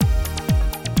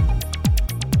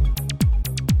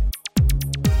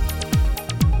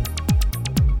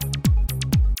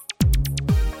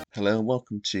Hello,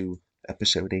 welcome to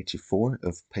episode 84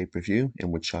 of Pay-Per-View, in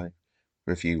which I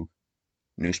review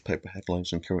newspaper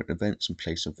headlines and current events and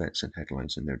place events and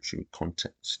headlines in their due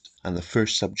context. And the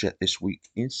first subject this week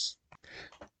is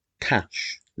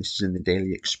cash. This is in the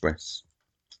Daily Express.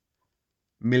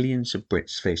 Millions of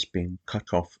Brits face being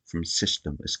cut off from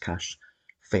system as cash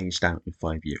phased out in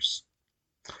 5 years.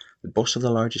 The boss of the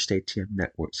largest ATM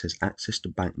network says access to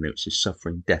banknotes is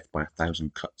suffering death by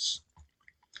 1,000 cuts.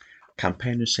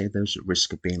 Campaigners say those at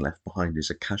risk of being left behind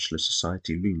as a cashless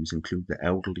society looms include the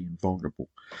elderly and vulnerable.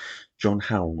 John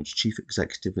Howells, chief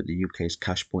executive at the UK's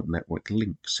cashpoint network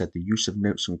Link, said the use of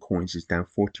notes and coins is down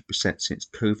 40% since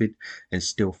COVID and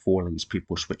still falling as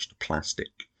people switch to plastic.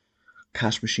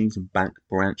 Cash machines and bank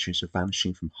branches are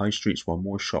vanishing from high streets while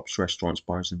more shops, restaurants,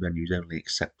 bars and venues only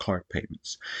accept card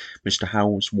payments. Mr.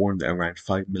 Howells warned that around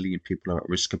 5 million people are at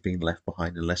risk of being left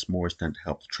behind unless more is done to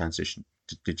help the transition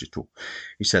to digital.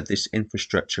 He said this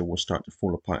infrastructure will start to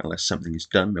fall apart unless something is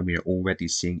done, and we are already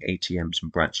seeing ATMs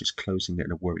and branches closing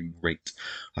at a worrying rate.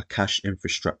 Our cash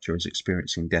infrastructure is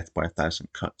experiencing death by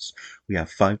 1,000 cuts. We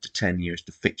have 5 to 10 years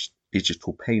to fix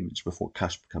digital payments before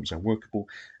cash becomes unworkable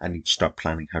and need to start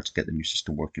planning how to get the new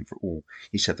system working for all.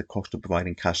 He said the cost of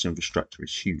providing cash infrastructure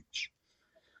is huge.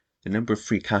 The number of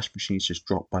free cash machines has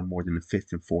dropped by more than a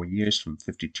fifth in 4 years, from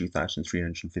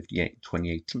 52,358 in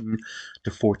 2018 to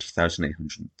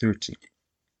 40,830.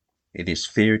 It is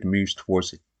feared moves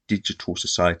towards a digital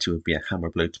society would be a hammer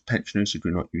blow to pensioners who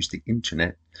do not use the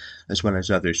internet, as well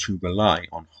as others who rely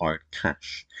on hard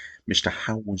cash. Mr.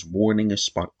 Howell's warning has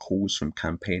sparked calls from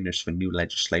campaigners for new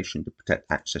legislation to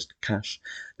protect access to cash.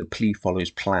 The plea follows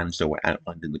plans that were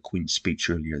outlined in the Queen's speech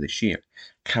earlier this year.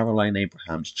 Caroline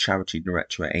Abrahams, charity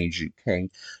director at Age UK,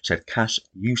 said cash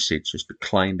usage has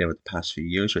declined over the past few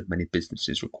years, with many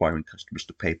businesses requiring customers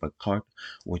to pay by card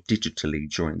or digitally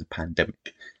during the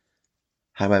pandemic.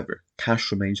 However,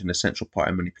 cash remains an essential part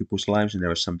of many people's lives, and there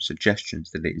are some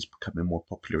suggestions that it is becoming more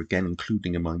popular again,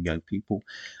 including among young people,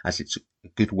 as it's a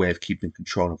good way of keeping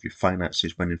control of your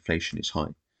finances when inflation is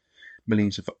high.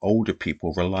 Millions of older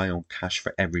people rely on cash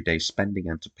for everyday spending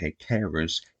and to pay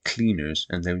carers, cleaners,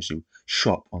 and those who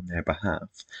shop on their behalf.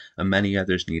 And many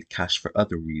others need cash for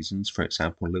other reasons, for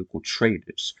example, local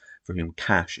traders, for whom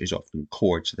cash is often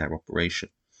core to their operation.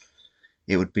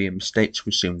 It would be a mistake to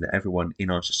assume that everyone in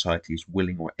our society is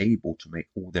willing or able to make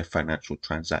all their financial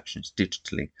transactions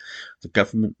digitally. The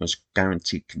government must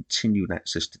guarantee continued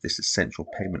access to this essential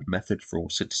payment method for all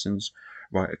citizens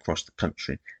right across the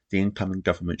country. The incoming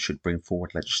government should bring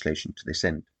forward legislation to this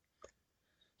end.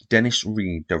 Dennis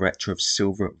Reed, director of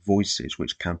Silver Voices,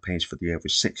 which campaigns for the over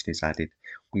 60s, added,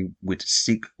 "We would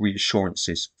seek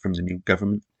reassurances from the new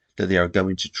government that they are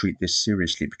going to treat this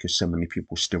seriously because so many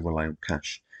people still rely on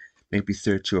cash. Maybe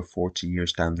 30 or 40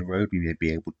 years down the road, we may be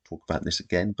able to talk about this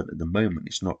again, but at the moment,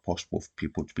 it's not possible for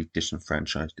people to be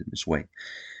disenfranchised in this way."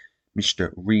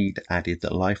 Mr. Reed added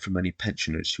that life for many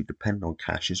pensioners who depend on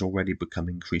cash is already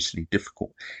becoming increasingly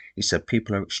difficult. He said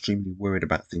people are extremely worried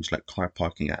about things like car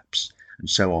parking apps and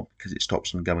so on because it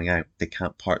stops them going out. They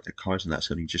can't park their cars, and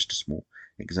that's only just a small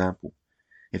example.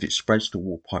 If it spreads to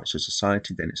all parts of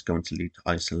society, then it's going to lead to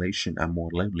isolation and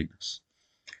more loneliness.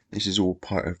 This is all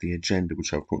part of the agenda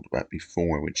which I've talked about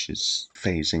before, which is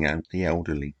phasing out the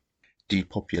elderly,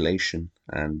 depopulation,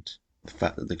 and the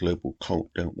fact that the global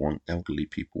cult don't want elderly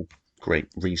people. Great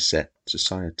Reset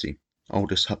Society.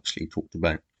 Aldous Huxley talked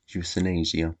about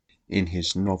euthanasia in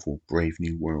his novel Brave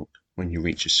New World. When you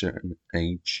reach a certain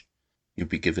age, you'd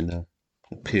be given a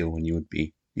pill and you would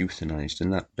be euthanized,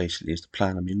 and that basically is the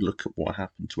plan. I mean, look at what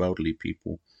happened to elderly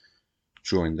people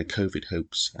during the COVID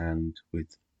hoax and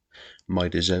with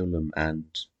midazolam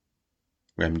and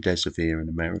remdesivir in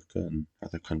America and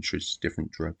other countries,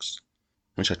 different drugs,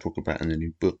 which I talk about in the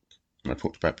new book, and I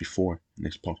talked about before in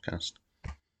this podcast.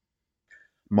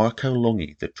 Marco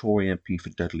Longi, the Tory MP for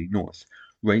Dudley North,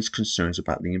 raised concerns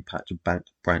about the impact of bank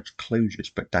branch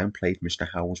closures, but downplayed Mr.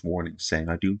 Howell's warning, saying,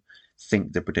 "I do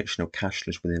think the prediction of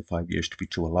cashless within 5 years to be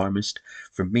too alarmist.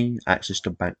 For me, access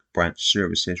to bank branch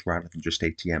services rather than just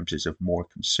ATMs is of more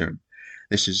concern.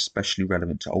 This is especially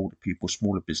relevant to older people,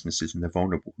 smaller businesses, and the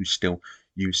vulnerable who still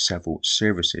use several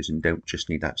services and don't just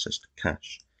need access to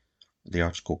cash." The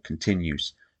article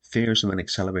continues. Fears of an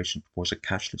acceleration towards a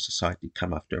cashless society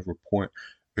come after a report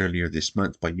earlier this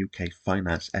month by UK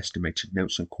Finance estimated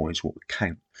notes and coins will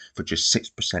account for just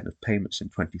 6% of payments in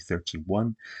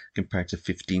 2031 compared to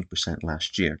 15%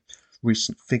 last year.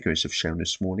 Recent figures have shown a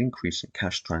small increase in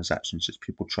cash transactions as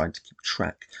people tried to keep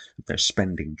track of their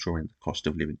spending during the cost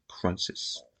of living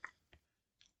crisis.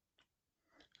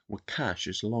 Well, cash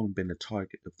has long been a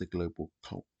target of the global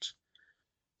cult.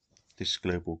 This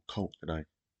global cult that I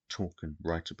talk and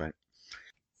write about.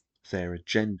 Their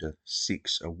agenda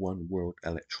seeks a one world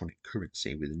electronic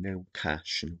currency with no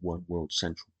cash and one world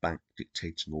central bank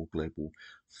dictating all global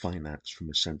finance from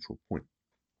a central point.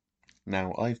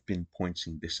 Now, I've been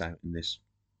pointing this out in this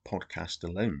podcast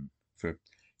alone for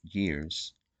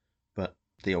years, but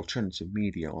the alternative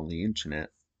media on the internet,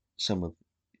 some of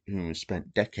whom have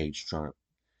spent decades trying to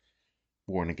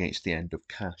warn against the end of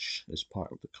cash as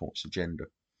part of the cult's agenda.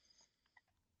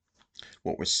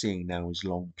 What we're seeing now is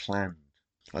long planned.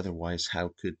 Otherwise,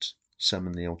 how could some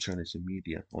in the alternative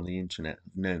media on the internet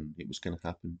have known it was going to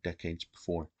happen decades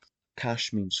before?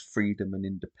 Cash means freedom and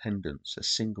independence. A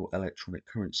single electronic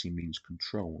currency means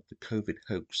control. The COVID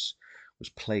hoax was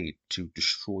played to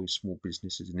destroy small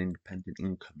businesses and independent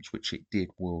incomes, which it did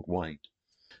worldwide.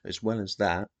 As well as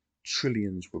that,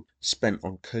 trillions were spent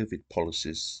on COVID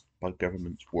policies by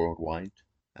governments worldwide,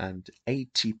 and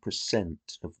 80%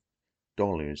 of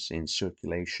dollars in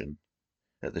circulation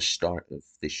at the start of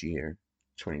this year,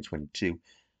 2022,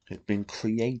 had been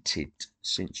created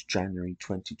since January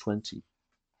 2020.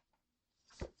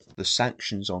 The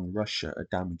sanctions on Russia are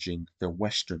damaging the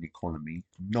Western economy,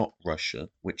 not Russia,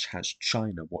 which has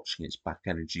China watching its back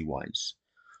energy-wise,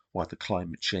 while the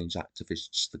climate change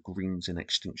activists, the Greens and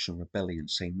Extinction Rebellion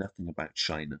say nothing about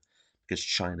China, because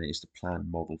China is the planned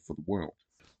model for the world.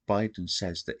 Biden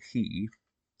says that he,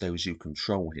 those who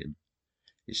control him,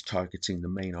 is targeting the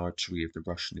main artery of the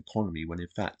Russian economy, when in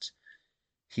fact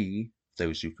he,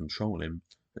 those who control him,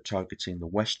 are targeting the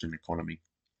Western economy.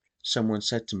 Someone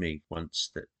said to me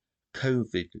once that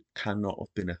COVID cannot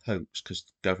have been a hoax because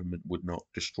the government would not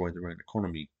destroy their own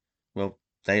economy. Well,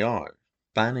 they are.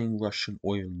 Banning Russian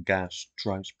oil and gas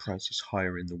drives prices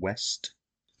higher in the West.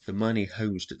 The money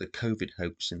hosed at the COVID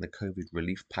hoax in the COVID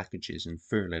relief packages and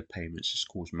furlough payments has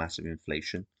caused massive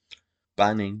inflation.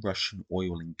 Banning Russian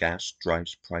oil and gas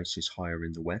drives prices higher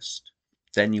in the West.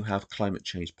 Then you have climate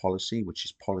change policy, which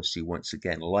is policy once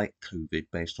again like COVID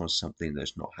based on something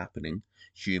that's not happening.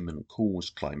 Human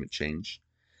caused climate change.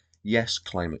 Yes,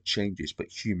 climate changes, but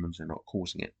humans are not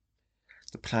causing it.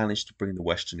 The plan is to bring the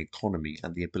Western economy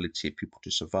and the ability of people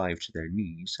to survive to their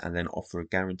knees and then offer a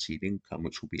guaranteed income,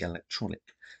 which will be electronic,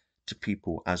 to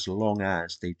people as long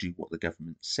as they do what the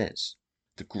government says.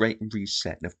 The Great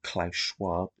Reset of Klaus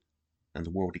Schwab and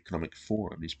the World Economic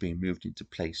Forum is being moved into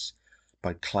place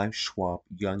by Klaus Schwab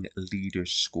Young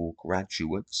Leaders School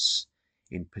graduates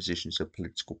in positions of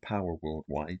political power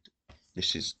worldwide.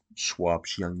 This is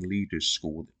Schwab's Young Leaders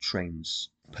School that trains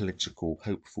political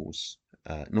hopefuls,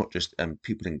 not just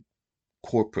people in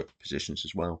corporate positions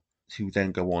as well, who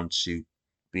then go on to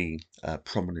be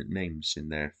prominent names in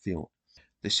their field.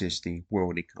 This is the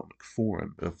World Economic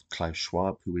Forum of Klaus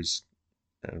Schwab, who is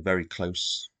very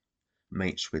close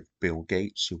mates with Bill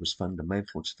Gates, who was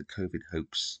fundamental to the COVID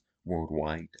hoax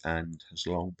worldwide and has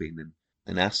long been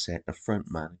an asset, a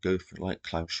frontman, a gopher like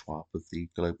Klaus Schwab of the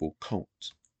global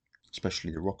cult,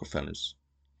 especially the Rockefellers.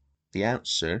 The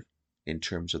answer, in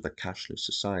terms of the cashless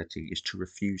society, is to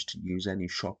refuse to use any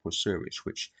shop or service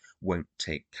which won't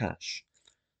take cash.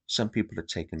 Some people have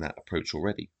taken that approach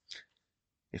already.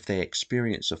 If they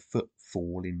experience a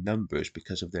footfall in numbers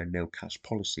because of their no cash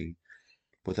policy,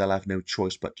 but they'll have no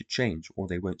choice but to change, or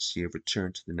they won't see a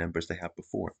return to the numbers they had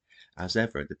before. As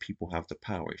ever, the people have the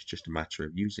power, it's just a matter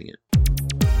of using it.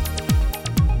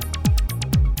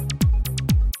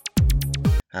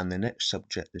 And the next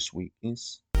subject this week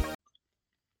is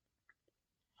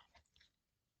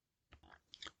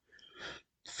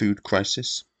food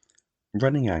crisis.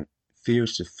 Running out.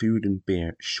 Fears of food and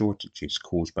beer shortages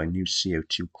caused by new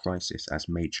CO2 crisis as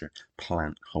major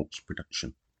plant halts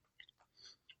production.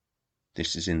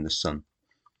 This is in The Sun.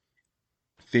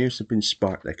 Fears have been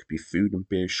sparked there could be food and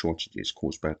beer shortages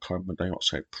caused by a carbon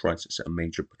dioxide crisis at a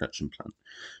major production plant.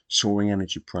 Soaring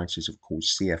energy prices have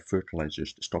caused CF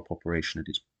Fertilizers to stop operation at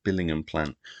its Billingham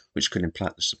plant, which could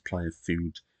impact the supply of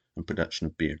food and production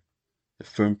of beer. The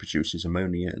firm produces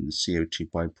ammonia, and the CO2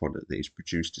 byproduct that is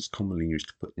produced is commonly used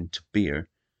to put into beer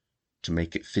to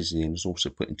make it fizzy, and is also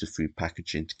put into food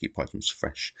packaging to keep items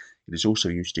fresh. It is also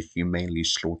used to humanely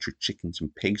slaughter chickens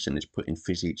and pigs, and is put in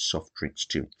fizzy soft drinks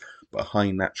too. But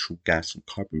high natural gas and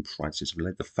carbon prices have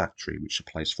led the factory, which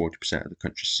supplies 40% of the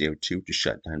country's CO2, to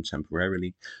shut down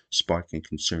temporarily, sparking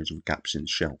concerns of gaps in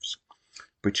shelves.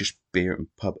 British Beer and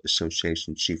Pub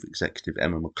Association Chief Executive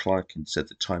Emma McClarkin said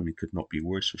the timing could not be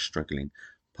worse for struggling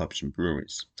pubs and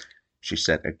breweries. She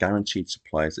said a guaranteed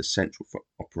supply is essential for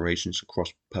operations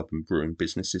across pub and brewing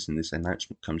businesses, and this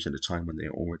announcement comes at a time when they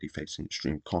are already facing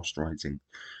extreme cost rising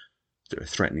that are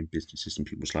threatening businesses and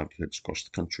people's livelihoods across the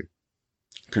country.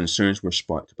 Concerns were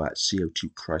sparked about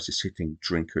CO2 crisis hitting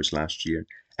drinkers last year.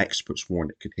 Experts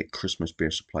warned it could hit Christmas beer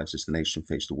supplies as the nation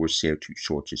faced the worst CO2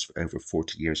 shortage for over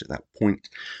 40 years at that point.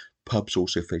 Pubs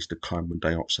also faced a carbon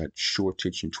dioxide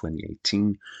shortage in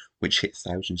 2018, which hit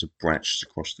thousands of branches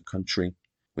across the country,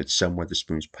 with some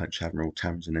Wetherspoons, Punch, Admiral,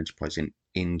 Taverns and Enterprise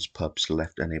Inns pubs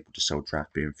left unable to sell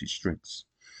draft beer and fizzy drinks.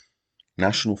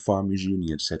 National Farmers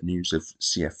Union said news of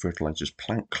CF Fertilizer's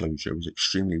plant closure was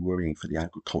extremely worrying for the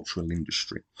agricultural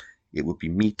industry. It would be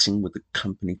meeting with the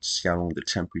company to see how long the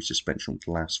temporary suspension would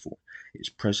last for. Its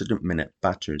president, Minette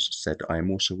Batters, said, "I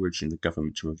am also urging the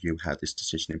government to review how this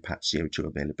decision impacts CO2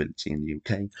 availability in the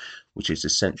UK, which is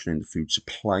essential in the food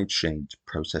supply chain to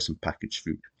process and package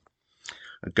food."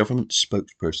 A government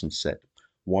spokesperson said,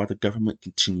 "While the government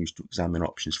continues to examine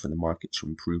options for the market to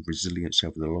improve resilience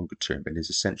over the longer term, it is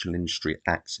essential industry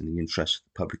acts in the interest of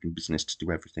the public and business to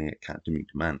do everything it can to meet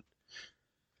demand."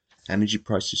 Energy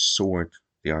prices soared,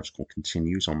 the article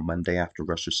continues, on Monday after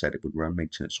Russia said it would run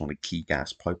maintenance on a key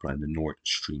gas pipeline, the Nord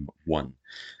Stream 1.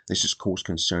 This has caused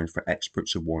concern, for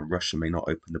experts have warned Russia may not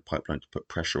open the pipeline to put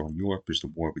pressure on Europe as the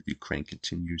war with Ukraine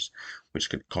continues, which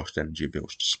could cause energy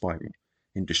bills to spiral.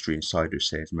 Industry insiders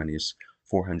say as many as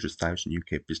 400,000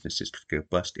 UK businesses could go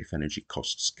bust if energy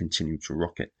costs continue to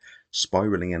rocket.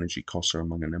 Spiraling energy costs are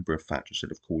among a number of factors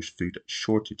that have caused food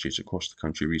shortages across the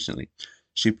country recently.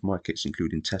 Supermarkets,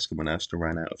 including Tesco and Asda,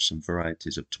 ran out of some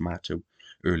varieties of tomato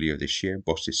earlier this year.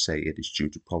 Bosses say it is due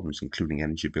to problems including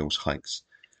energy bills hikes,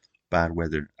 bad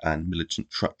weather, and militant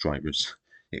truck drivers.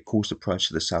 It caused the price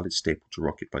of the salad staple to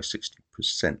rocket by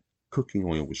 60%. Cooking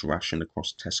oil was rationed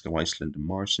across Tesco, Iceland, and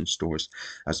Morrison stores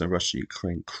as the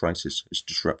Russia-Ukraine crisis has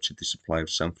disrupted the supply of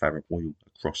sunflower oil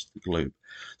across the globe.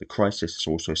 The crisis has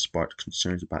also sparked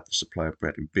concerns about the supply of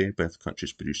bread and beer. Both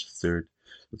countries produce a third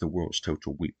of the world's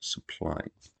total wheat supply.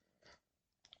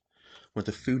 Well,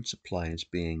 the food supply is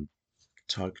being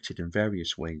targeted in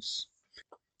various ways.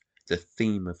 The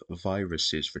theme of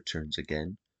viruses returns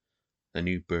again. A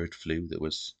new bird flu that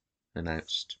was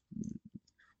announced,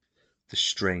 the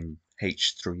strain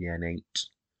H3N8,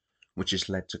 which has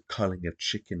led to culling of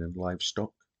chicken and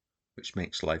livestock, which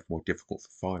makes life more difficult for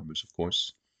farmers, of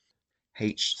course.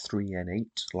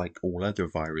 H3N8, like all other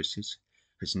viruses,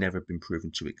 has never been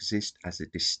proven to exist as a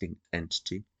distinct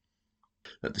entity.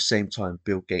 At the same time,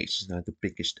 Bill Gates is now the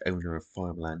biggest owner of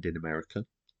farmland in America.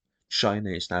 China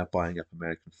is now buying up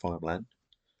American farmland.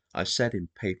 I said in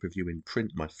Pay-Per-View in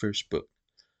Print, my first book,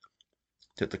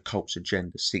 that the cult's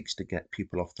agenda seeks to get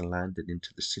people off the land and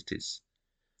into the cities.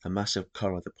 A massive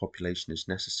cull of the population is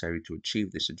necessary to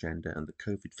achieve this agenda, and the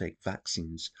COVID fake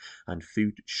vaccines and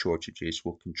food shortages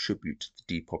will contribute to the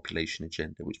depopulation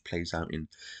agenda, which plays out in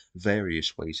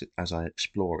various ways as I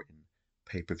explore in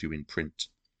Pay-Per-View in Print.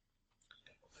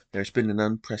 There has been an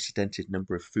unprecedented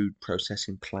number of food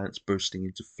processing plants bursting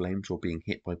into flames or being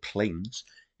hit by planes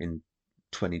in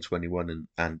 2021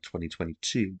 and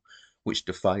 2022, which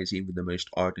defies even the most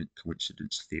ardent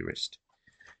coincidence theorist.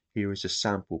 Here is a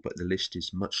sample, but the list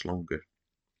is much longer.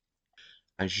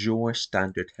 Azure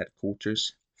Standard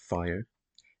Headquarters, fire.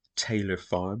 Taylor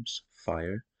Farms,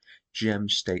 fire. Gem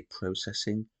State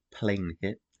Processing, plane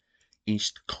hit.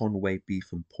 East Conway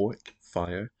Beef and Pork,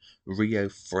 fire. Rio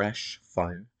Fresh,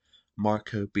 fire.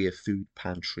 Marco Beer Food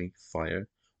Pantry, fire.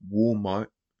 Walmart,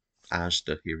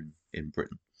 Asda here in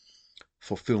Britain.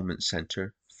 Fulfillment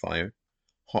Center, fire.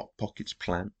 Hot Pockets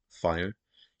Plant, fire.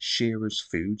 Shearer's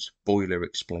Foods, boiler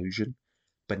explosion.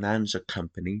 Bonanza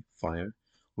Company, fire.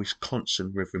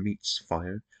 Wisconsin River Meats,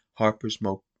 fire. Harper's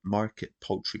Market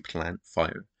Poultry Plant,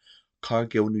 fire.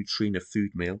 Cargill Nutrina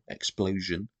Food Mill,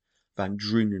 explosion. Van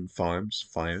Drunen Farms,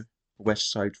 fire.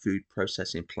 Westside Food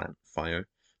Processing Plant, fire.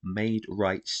 Made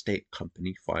Right Steak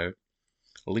Company, fire.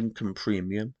 Lincoln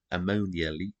Premium,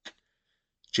 ammonia leak.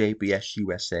 JBS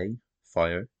USA,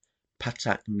 fire.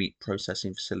 Patak Meat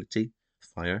Processing Facility,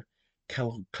 fire.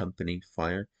 Kellogg Company,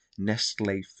 fire.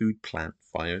 Nestle Food Plant,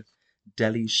 fire.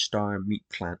 Deli Star Meat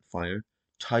Plant, fire.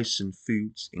 Tyson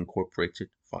Foods Incorporated,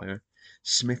 fire.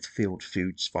 Smithfield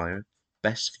Foods, fire.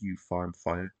 Bestview Farm,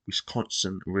 fire.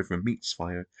 Wisconsin River Meats,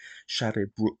 fire. Shadow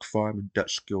Brook Farm and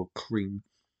Dutch Gill Cream,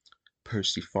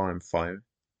 Percy Farm, fire.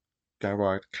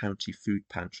 Garrard County Food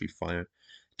Pantry, fire.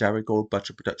 Darigold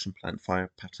Butter Production Plant, fire.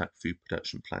 Patak Food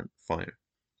Production Plant, fire.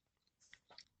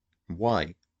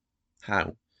 Why?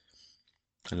 How?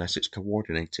 Unless it's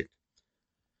coordinated.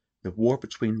 The war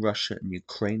between Russia and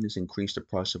Ukraine has increased the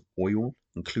price of oil,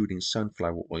 including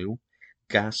sunflower oil,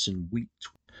 gas and wheat,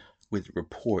 with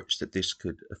reports that this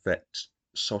could affect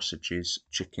sausages,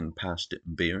 chicken, pasta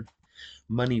and beer.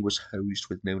 Money was hosed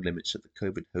with no limits at the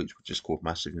COVID hoax, which has caused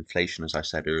massive inflation, as I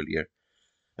said earlier.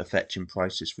 affecting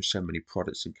prices for so many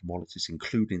products and commodities,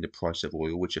 including the price of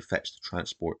oil, which affects the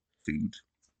transport of food.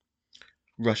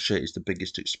 Russia is the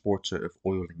biggest exporter of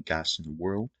oil and gas in the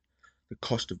world. The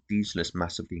cost of diesel has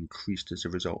massively increased as a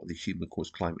result of the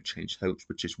human-caused climate change hoax,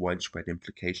 which has widespread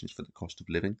implications for the cost of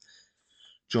living.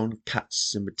 John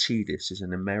Catsimatidis is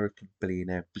an American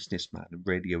billionaire businessman and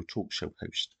radio talk show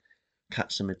host.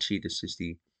 Catsimatidis is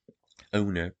the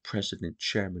owner, president,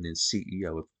 chairman, and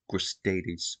CEO of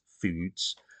Gristedes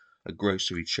Foods, a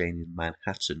grocery chain in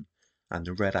Manhattan, and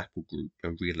the Red Apple Group,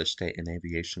 a real estate and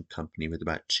aviation company with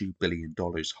about $2 billion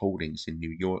holdings in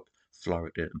New York,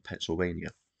 Florida, and Pennsylvania.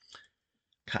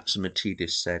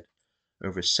 Catsimatidis said,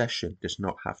 "A recession does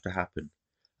not have to happen.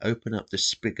 Open up the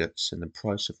spigots and the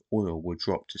price of oil will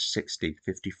drop to 60,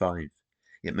 55.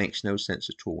 It makes no sense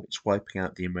at all. It's wiping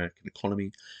out the American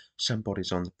economy.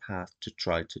 Somebody's on the path to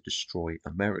try to destroy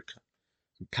America."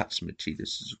 And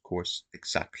Catsimatidis is, of course,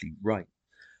 exactly right.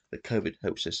 The COVID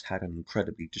hoax has had an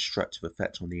incredibly destructive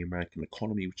effect on the American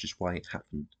economy, which is why it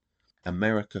happened.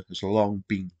 America has long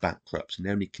been bankrupt and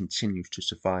only continues to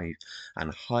survive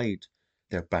and hide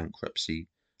their bankruptcy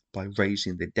by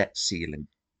raising the debt ceiling.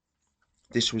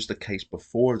 This was the case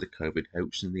before the COVID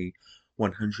hoax, and the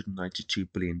 $192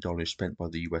 billion spent by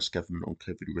the US government on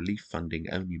COVID relief funding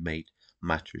only made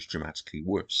matters dramatically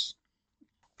worse.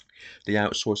 The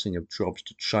outsourcing of jobs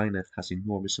to China has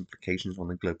enormous implications on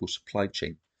the global supply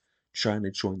chain.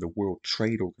 China joined the World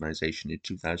Trade Organization in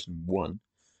 2001.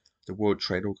 The World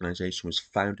Trade Organization was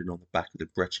founded on the back of the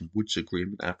Bretton Woods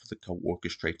Agreement after the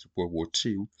co-orchestrated World War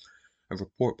II. A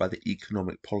report by the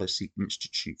Economic Policy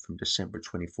Institute from December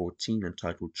 2014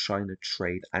 entitled China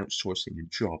Trade, Outsourcing and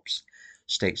Jobs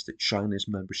states that China's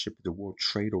membership of the World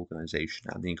Trade Organization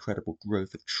and the incredible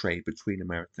growth of trade between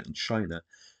America and China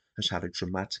has had a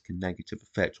dramatic and negative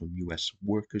effect on US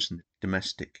workers and the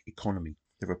domestic economy.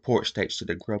 The report states that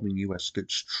a growing US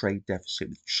goods trade deficit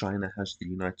with China has the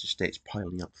United States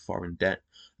piling up foreign debt,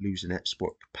 losing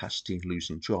export capacity and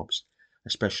losing jobs,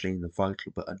 especially in the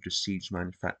vital but under siege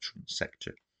manufacturing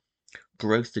sector.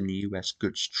 Growth in the US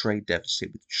goods trade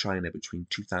deficit with China between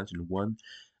 2001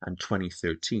 and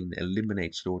 2013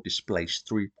 eliminated or displaced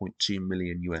 3.2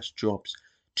 million US jobs,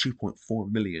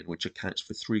 2.4 million, which accounts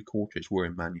for 3/4, were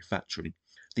in manufacturing.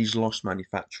 These lost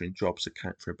manufacturing jobs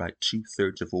account for about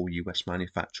 2/3 of all US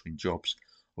manufacturing jobs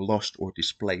lost or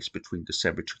displaced between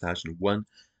December 2001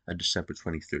 and December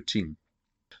 2013.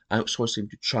 Outsourcing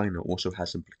to China also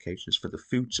has implications for the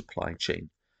food supply chain.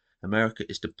 America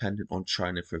is dependent on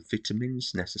China for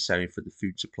vitamins necessary for the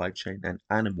food supply chain and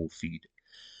animal feed.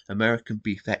 American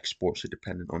beef exports are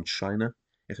dependent on China.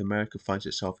 If America finds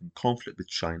itself in conflict with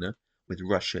China, with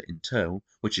Russia in tow,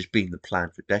 which has been the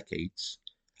plan for decades,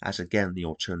 as again the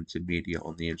alternative media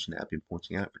on the internet have been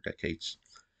pointing out for decades,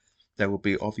 there will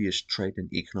be obvious trade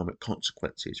and economic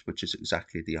consequences, which is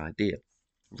exactly the idea.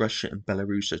 Russia and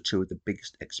Belarus are two of the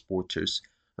biggest exporters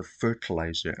of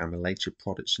fertilizer and related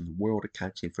products in the world,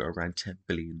 accounting for around $10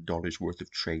 billion worth of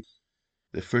trade.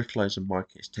 The fertilizer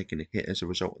market has taken a hit as a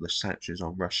result of the sanctions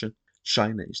on Russia.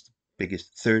 China is the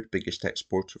third biggest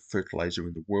exporter of fertilizer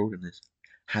in the world and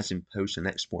has imposed an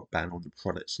export ban on the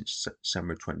product since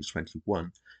summer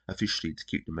 2021, officially to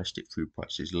keep domestic food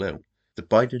prices low. The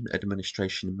Biden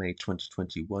administration in May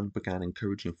 2021 began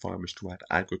encouraging farmers to add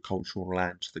agricultural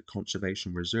land to the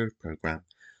Conservation Reserve Program,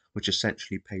 which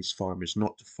essentially pays farmers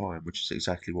not to farm, which is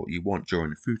exactly what you want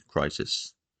during a food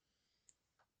crisis.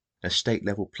 A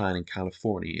state-level plan in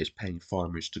California is paying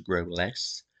farmers to grow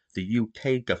less. The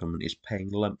UK government is paying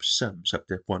lump sums up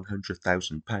to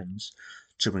 £100,000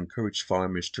 to encourage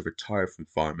farmers to retire from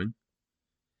farming.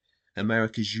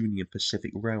 America's Union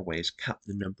Pacific Railway has capped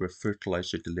the number of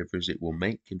fertilizer deliveries it will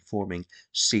make, informing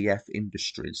CF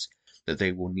Industries that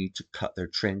they will need to cut their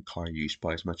train car use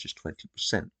by as much as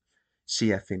 20%.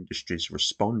 CF Industries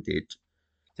responded,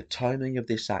 "The timing of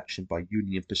this action by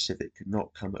Union Pacific could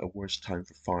not come at a worse time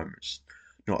for farmers.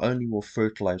 Not only will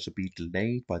fertilizer be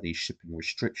delayed by these shipping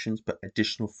restrictions, but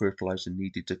additional fertilizer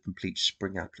needed to complete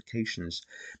spring applications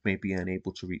may be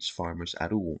unable to reach farmers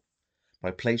at all. By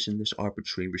placing this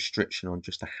arbitrary restriction on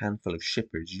just a handful of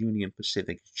shippers, Union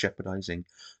Pacific is jeopardizing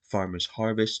farmers'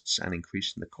 harvests and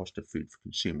increasing the cost of food for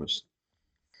consumers."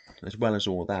 As well as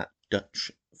all that,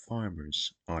 Dutch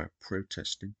farmers are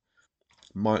protesting.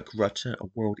 Mark Rutte, a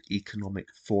World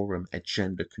Economic Forum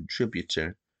agenda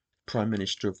contributor, Prime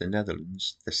Minister of the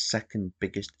Netherlands, the second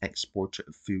biggest exporter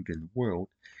of food in the world,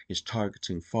 is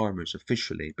targeting farmers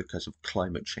officially because of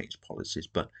climate change policies,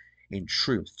 but in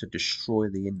truth to destroy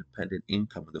the independent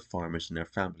income of the farmers and their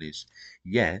families.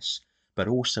 Yes, but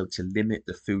also to limit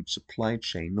the food supply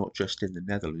chain, not just in the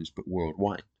Netherlands, but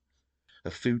worldwide. A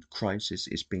food crisis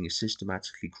is being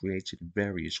systematically created in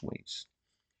various ways.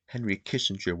 Henry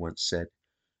Kissinger once said,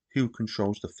 "Who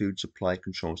controls the food supply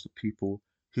controls the people.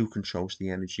 Who controls the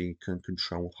energy can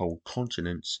control whole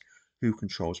continents. Who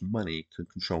controls money can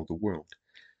control the world."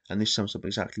 And this sums up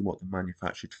exactly what the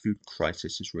manufactured food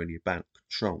crisis is really about: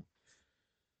 control.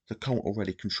 They can't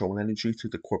already control energy through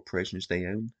the corporations they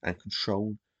own and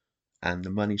control, and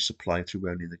the money supply through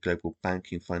owning the global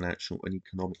banking, financial, and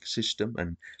economic system.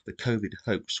 And the COVID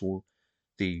hoax saw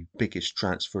the biggest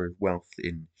transfer of wealth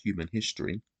in human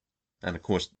history. And of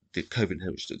course, the COVID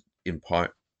hoax, in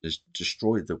part, has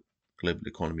destroyed the global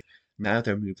economy. Now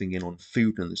they're moving in on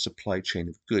food and the supply chain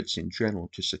of goods in general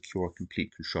to secure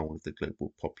complete control of the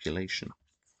global population.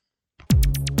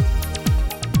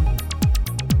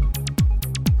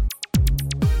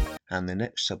 And the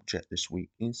next subject this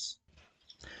week is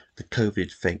the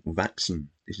COVID fake vaccine.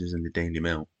 This is in the Daily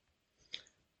Mail,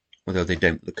 although they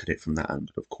don't look at it from that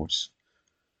angle, of course.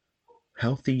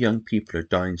 Healthy young people are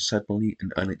dying suddenly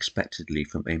and unexpectedly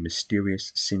from a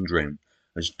mysterious syndrome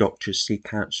as doctors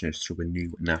seek answers through a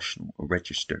new national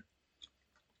register.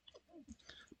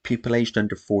 People aged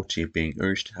under 40 are being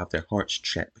urged to have their hearts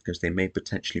checked because they may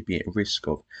potentially be at risk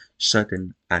of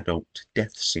sudden adult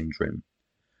death syndrome.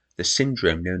 The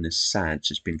syndrome, known as SADS,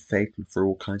 has been fatal for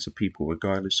all kinds of people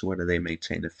regardless of whether they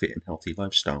maintain a fit and healthy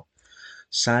lifestyle.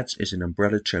 SADS is an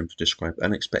umbrella term to describe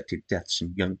unexpected deaths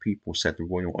in young people, said the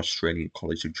Royal Australian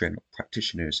College of General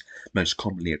Practitioners, most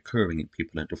commonly occurring in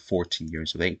people under 40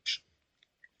 years of age.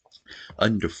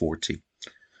 Under 40.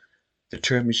 The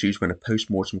term is used when a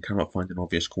post-mortem cannot find an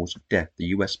obvious cause of death. The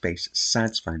US-based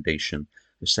SADS Foundation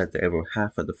has said that over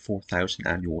half of the 4,000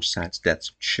 annual SADS deaths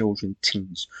of children,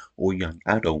 teens, or young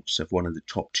adults have one of the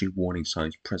top two warning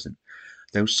signs present.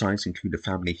 Those signs include a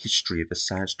family history of a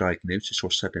SADS diagnosis or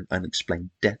sudden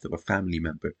unexplained death of a family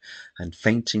member, and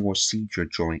fainting or seizure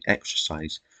during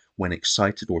exercise when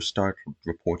excited or startled,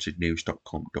 reported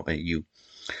news.com.au.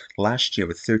 Last year,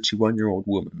 a 31-year-old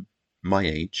woman, my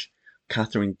age,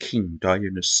 Catherine Keane, died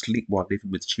in her sleep while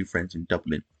living with two friends in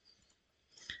Dublin.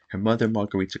 Her mother,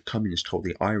 Margarita Cummins, told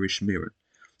the Irish Mirror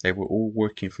they were all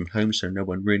working from home, so no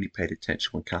one really paid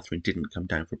attention when Catherine didn't come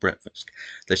down for breakfast.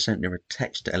 They sent her a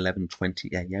text at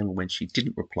 11:20 a.m. and when she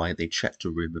didn't reply, they checked her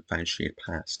room and found she had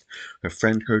passed. Her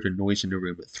friend heard a noise in her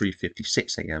room at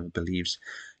 3:56 a.m. and believes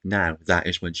now that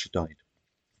is when she died.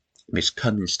 Miss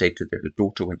Cummins stated that her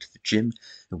daughter went to the gym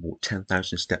and walked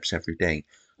 10,000 steps every day.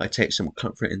 I take some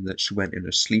comfort in that she went in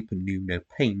her sleep and knew no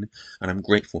pain, and I'm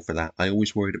grateful for that. I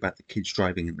always worried about the kids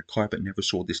driving in the car, but never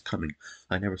saw this coming.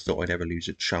 I never thought I'd ever lose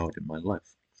a child in my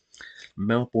life.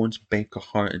 Melbourne's Baker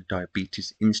Heart and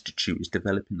Diabetes Institute is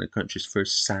developing the country's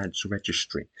first SADS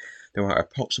registry. There are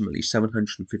approximately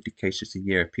 750 cases a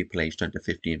year of people aged under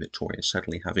 50 in Victoria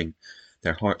suddenly having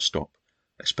their heart stop.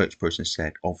 A spokesperson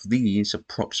said, of these,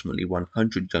 approximately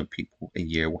 100 young people a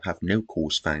year will have no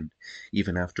cause found,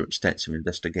 even after extensive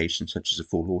investigation such as a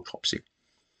full autopsy.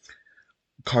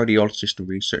 Cardiologist and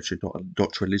researcher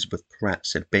Dr. Elizabeth Pratt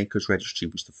said Baker's registry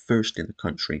was the first in the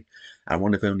country and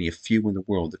one of only a few in the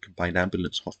world that combined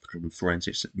ambulance, hospital and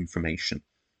forensics information.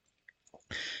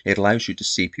 It allows you to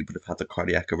see people who've had the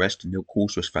cardiac arrest and no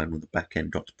cause was found on the back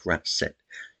end, Dr. Pratt said.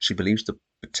 She believes the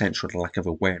potential lack of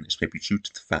awareness may be due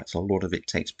to the fact a lot of it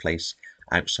takes place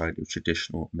outside of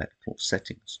traditional medical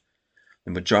settings.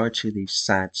 The majority of these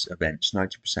SADS events,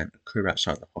 90%, occur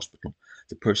outside the hospital.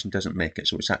 The person doesn't make it,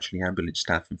 so it's actually ambulance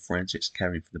staff and forensics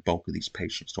caring for the bulk of these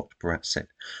patients, Dr. Barat said.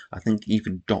 I think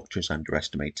even doctors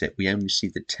underestimate it. We only see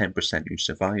the 10% who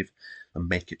survive and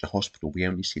make it to hospital. We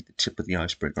only see the tip of the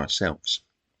iceberg ourselves.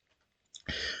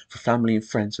 For family and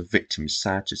friends of victims,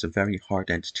 SADS is a very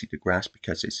hard entity to grasp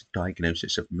because it's a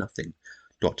diagnosis of nothing,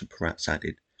 Dr. Paratz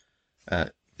added.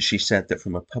 She said that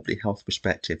from a public health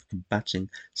perspective,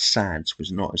 combating SADS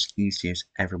was not as easy as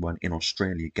everyone in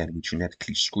Australia getting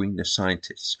genetically screened. The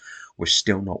scientists were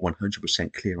still not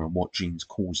 100% clear on what genes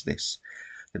cause this.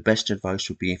 The best advice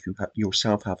would be if you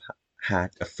yourself have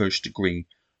had a first-degree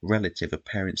relative, a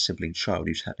parent, sibling, child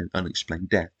who's had an unexplained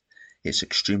death, it's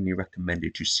extremely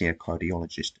recommended to see a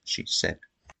cardiologist, she said.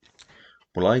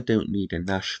 Well, I don't need a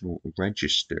national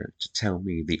register to tell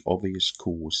me the obvious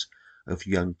cause of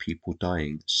young people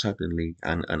dying suddenly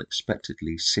and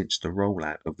unexpectedly since the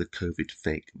rollout of the COVID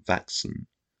fake vaccine.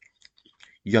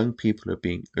 Young people are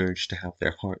being urged to have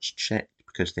their hearts checked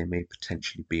because they may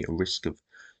potentially be at risk of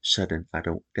sudden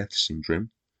adult death syndrome,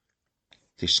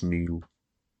 this new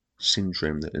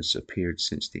syndrome that has appeared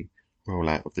since the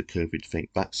rollout of the COVID fake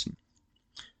vaccine.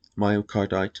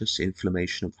 Myocarditis,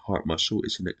 inflammation of the heart muscle,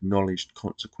 is an acknowledged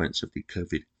consequence of the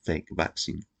COVID fake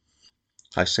vaccine.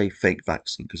 I say fake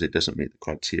vaccine because it doesn't meet the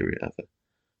criteria of a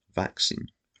vaccine.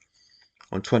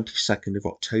 On 22nd of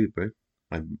October,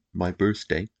 my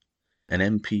birthday, an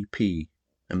MPP,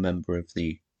 a member of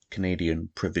the Canadian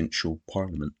Provincial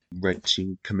Parliament, wrote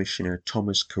to Commissioner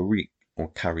Thomas Carrick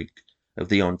of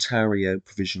the Ontario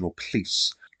Provincial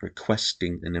Police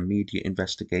requesting an immediate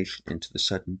investigation into the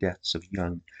sudden deaths of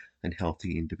young and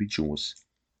healthy individuals.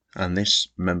 And this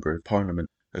member of Parliament,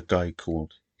 a guy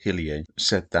called Hillier,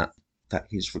 said that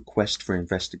his request for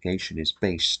investigation is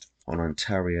based on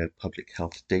Ontario public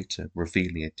health data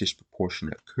revealing a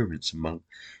disproportionate occurrence among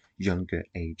younger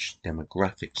age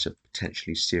demographics of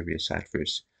potentially serious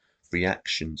adverse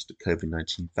reactions to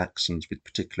COVID-19 vaccines, with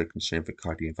particular concern for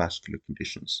cardiovascular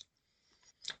conditions.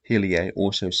 Hillier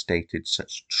also stated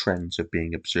such trends are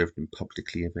being observed in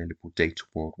publicly available data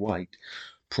worldwide,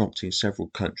 prompting several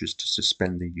countries to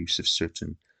suspend the use of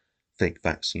certain fake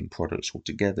vaccine products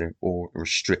altogether or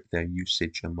restrict their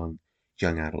usage among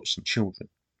young adults and children.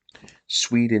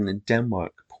 Sweden and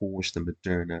Denmark paused the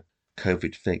Moderna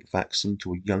COVID fake vaccine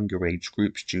to younger age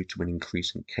groups due to an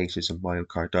increase in cases of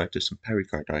myocarditis and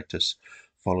pericarditis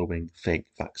following fake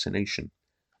vaccination.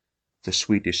 The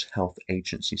Swedish Health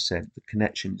Agency said the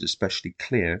connection is especially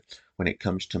clear when it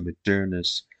comes to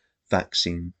Moderna's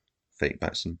fake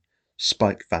vaccine,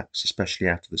 Spikevax, especially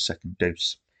after the second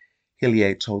dose.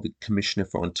 Hillier told the Commissioner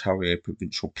for Ontario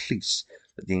Provincial Police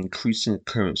that the increasing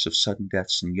occurrence of sudden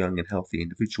deaths in young and healthy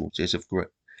individuals is of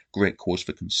great cause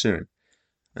for concern,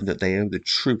 and that they owe the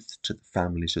truth to the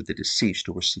families of the deceased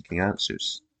who are seeking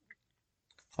answers.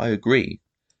 I agree,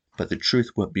 but the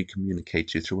truth won't be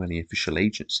communicated through any official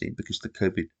agency because the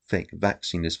COVID fake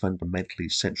vaccine is fundamentally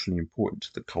centrally important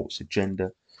to the cult's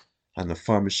agenda, and the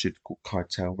pharmaceutical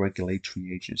cartel,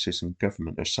 regulatory agencies and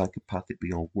government are psychopathic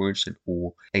beyond words and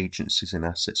all agencies and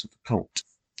assets of the cult.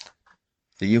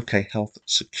 The UK Health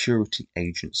Security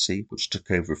Agency, which took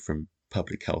over from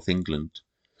Public Health England,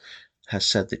 has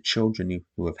said that children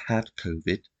who have had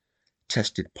COVID,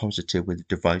 tested positive with a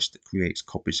device that creates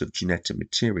copies of genetic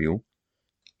material,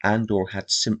 and or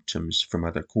had symptoms from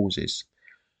other causes,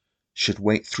 should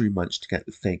wait 3 months to get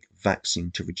the fake vaccine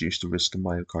to reduce the risk of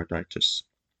myocarditis.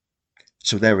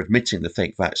 So they're admitting the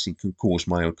fake vaccine can cause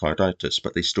myocarditis,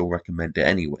 but they still recommend it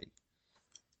anyway.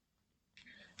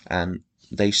 And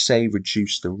they say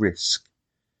reduce the risk.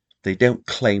 They don't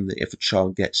claim that if a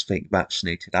child gets fake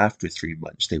vaccinated after 3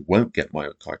 months, they won't get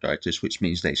myocarditis, which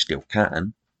means they still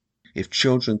can. If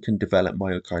children can develop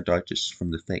myocarditis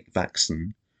from the fake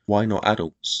vaccine, why not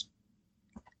adults?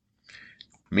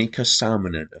 Mika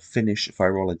Salminen, a Finnish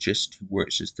virologist who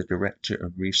works as the director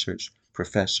and research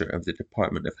professor of the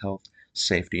Department of Health,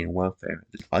 Safety and Welfare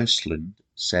in Iceland,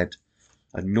 said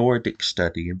a Nordic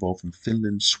study involving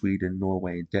Finland, Sweden,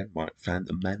 Norway and Denmark found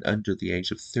that men under the age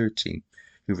of 30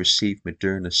 who received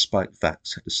Moderna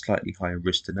Spikevax had a slightly higher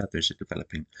risk than others of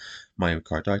developing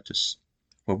myocarditis.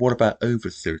 Well, what about over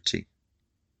 30?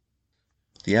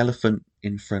 The elephant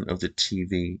in front of the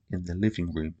TV in the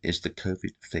living room is the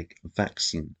COVID fake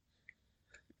vaccine.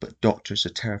 But doctors are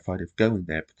terrified of going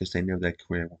there because they know their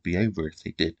career will be over if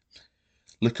they did.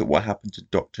 Look at what happened to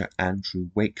Dr.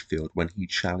 Andrew Wakefield when he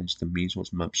challenged the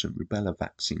measles, mumps and rubella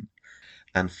vaccine.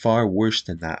 And far worse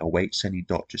than that awaits any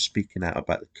doctor speaking out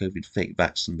about the COVID fake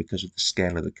vaccine because of the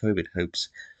scale of the COVID hoax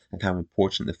and how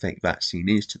important the fake vaccine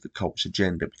is to the cult's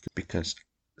agenda, because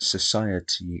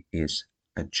society is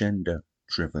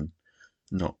agenda-driven,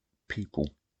 not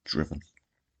people-driven.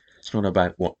 It's not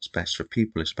about what's best for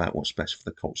people, it's about what's best for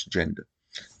the cult's agenda.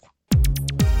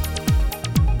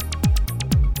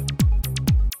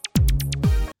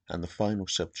 And the final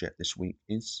subject this week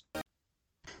is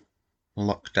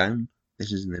lockdown.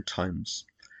 This is in the Times.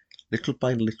 Little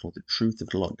by little, the truth of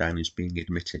the lockdown is being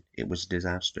admitted. It was a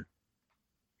disaster.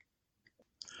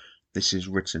 This is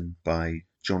written by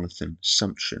Jonathan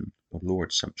Sumption, or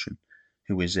Lord Sumption,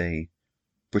 who is a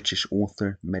British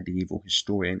author, medieval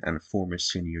historian, and a former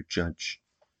senior judge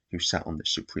who sat on the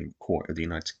Supreme Court of the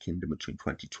United Kingdom between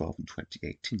 2012 and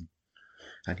 2018.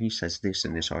 And he says this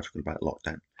in this article about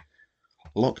lockdown.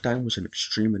 Lockdown was an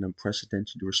extreme and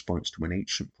unprecedented response to an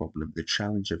ancient problem, the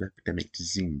challenge of epidemic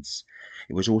disease.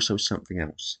 It was also something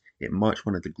else. It marked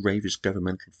one of the gravest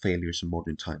governmental failures in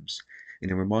modern times.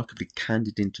 In a remarkably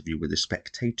candid interview with The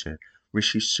Spectator,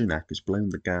 Rishi Sunak has blown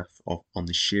the gaff off on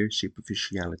the sheer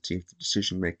superficiality of the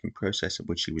decision-making process of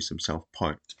which he was himself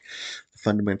part. The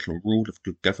fundamental rule of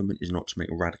good government is not to make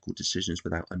radical decisions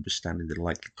without understanding the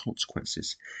likely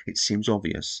consequences. It seems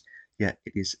obvious. Yet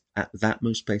it is at that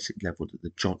most basic level that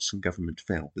the Johnson government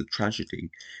failed. The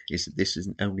tragedy is that this is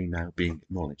only now being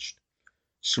acknowledged.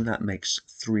 Sunak makes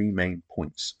three main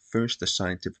points. First, the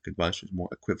scientific advice was more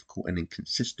equivocal and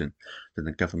inconsistent than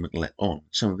the government let on.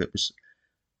 Some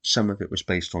of it was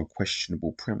based on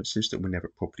questionable premises that were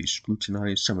never properly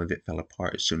scrutinized. Some of it fell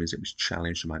apart as soon as it was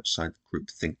challenged from outside the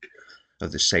groupthink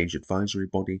of the SAGE advisory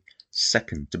body.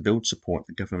 Second, to build support,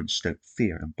 the government stoked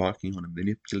fear, embarking on a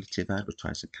manipulative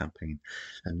advertising campaign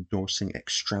and endorsing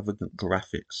extravagant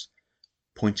graphics,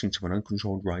 pointing to an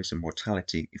uncontrolled rise in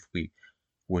mortality if we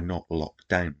were not locked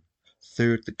down.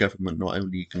 Third, the government not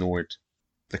only ignored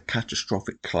the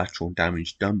catastrophic collateral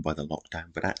damage done by the lockdown,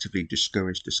 but actively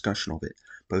discouraged discussion of it,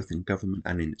 both in government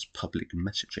and in its public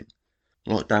messaging.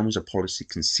 Lockdown was a policy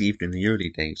conceived in the early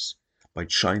days by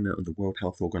China and the World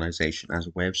Health Organization as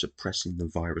a way of suppressing the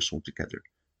virus altogether,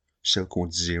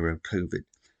 so-called zero COVID.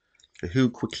 The WHO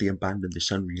quickly abandoned this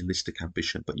unrealistic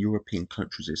ambition, but European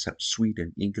countries except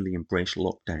Sweden eagerly embraced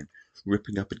lockdown,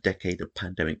 ripping up a decade of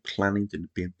pandemic planning that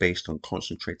had been based on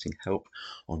concentrating help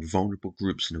on vulnerable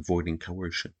groups and avoiding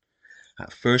coercion.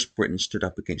 At first, Britain stood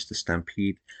up against the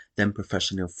stampede. Then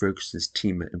Professor Neil Ferguson's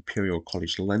team at Imperial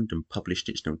College London published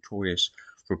its notorious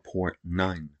Report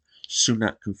 9.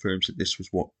 Sunak confirms that this was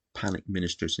what panicked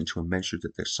ministers into a measure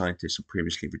that their scientists had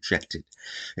previously rejected.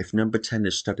 If Number 10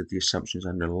 had studied the assumptions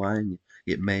underlying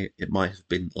it, might have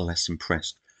been less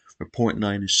impressed. Report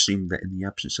 9 assumed that in the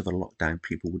absence of a lockdown,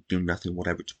 people would do nothing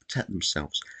whatever to protect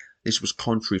themselves. This was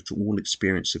contrary to all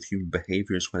experience of human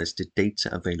behavior as well as to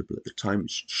data available at the time,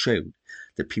 which showed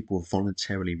that people were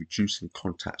voluntarily reducing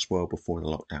contacts well before the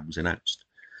lockdown was announced.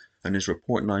 And as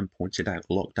Report 9 pointed out,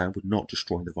 lockdown would not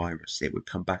destroy the virus. It would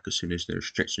come back as soon as the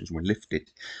restrictions were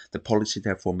lifted. The policy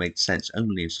therefore made sense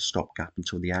only as a stopgap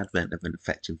until the advent of an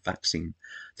effective vaccine,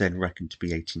 then reckoned to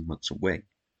be 18 months away.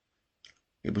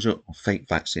 It was a fake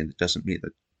vaccine that doesn't meet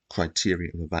the criteria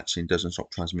of a vaccine, doesn't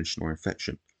stop transmission or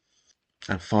infection.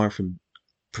 And far from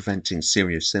preventing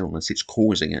serious illness, it's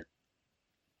causing it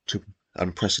to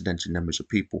unprecedented numbers of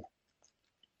people.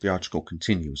 The article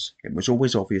continues. It was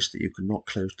always obvious that you could not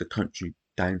close the country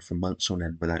down for months on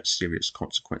end without serious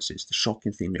consequences. The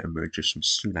shocking thing that emerges from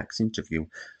Sunak's interview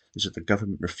is that the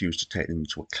government refused to take them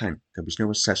into account. There was no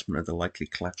assessment of the likely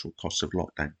collateral costs of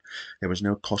lockdown. There was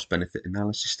no cost-benefit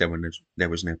analysis. There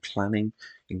was no planning.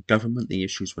 In government, the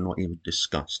issues were not even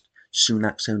discussed.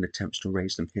 Sunak's own attempts to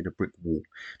raise them hit a brick wall.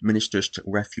 Ministers took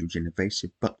refuge in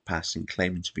evasive buck-passing,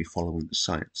 claiming to be following the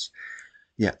science.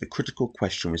 Yet the critical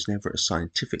question was never a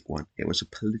scientific one, it was a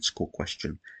political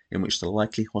question in which the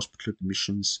likely hospital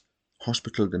admissions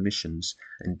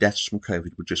and deaths from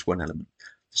COVID were just one element.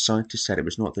 The scientists said it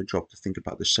was not their job to think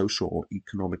about the social or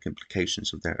economic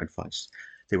implications of their advice.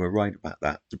 They were right about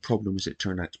that. The problem was it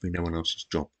turned out to be no one else's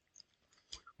job.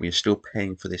 We are still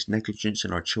paying for this negligence,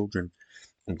 and our children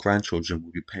and grandchildren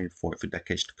will be paying for it for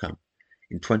decades to come.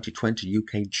 In 2020,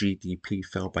 UK GDP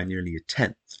fell by nearly a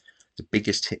tenth, the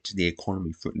biggest hit to the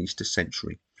economy for at least a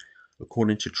century.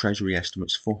 According to Treasury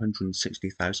estimates,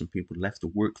 460,000 people left the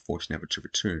workforce never to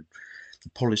return. The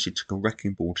policy took a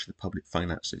wrecking ball to the public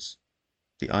finances.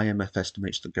 The IMF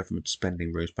estimates that government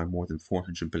spending rose by more than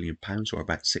 £400 billion, or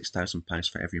about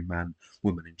 £6,000 for every man,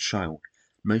 woman and child.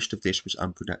 Most of this was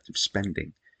unproductive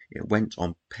spending. It went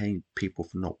on paying people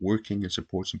for not working and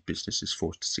supporting businesses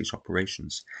forced to cease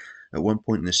operations. At one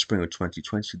point in the spring of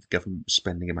 2020, the government was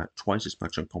spending about twice as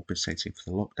much on compensating for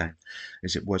the lockdown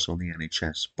as it was on the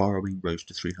NHS. Borrowing rose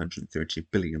to £330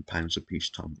 billion, a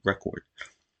peacetime record.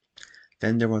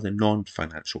 Then there are the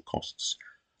non-financial costs.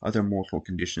 Other mortal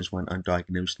conditions went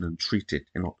undiagnosed and untreated.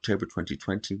 In October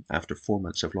 2020, after 4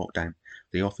 months of lockdown,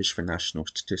 the Office for National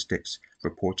Statistics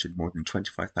reported more than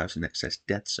 25,000 excess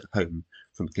deaths at home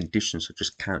from conditions such as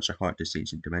cancer, heart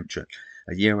disease and dementia.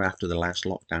 A year after the last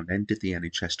lockdown ended, the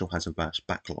NHS still has a vast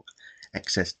backlog.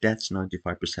 Excess deaths,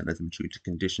 95% of them due to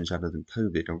conditions other than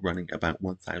COVID, are running about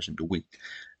 1,000 a week.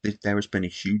 There has been a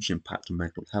huge impact on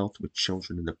mental health, with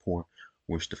children and the poor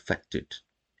worst affected.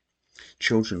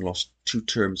 Children lost 2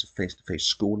 terms of face-to-face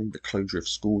schooling. The closure of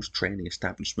schools, training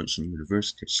establishments and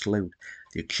universities slowed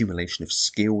the accumulation of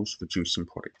skills, reducing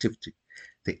productivity.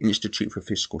 The Institute for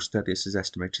Fiscal Studies has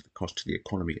estimated the cost to the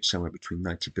economy at somewhere between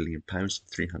 £90 billion and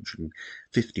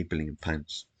 £350 billion.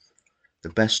 The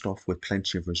best off with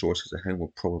plenty of resources at home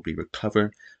will probably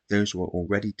recover. Those who are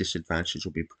already disadvantaged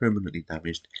will be permanently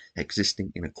damaged.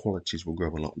 Existing inequalities will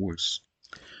grow a lot worse.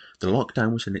 The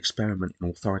lockdown was an experiment in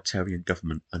authoritarian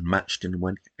government, unmatched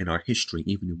in our history,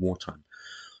 even in wartime.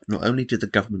 Not only did the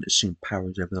government assume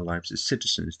powers over the lives of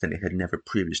citizens that it had never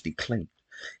previously claimed.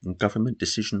 In government,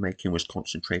 decision-making was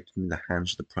concentrated in the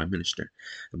hands of the Prime Minister,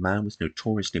 a man with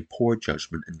notoriously poor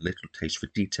judgment and little taste for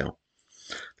detail.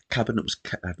 The cabinet was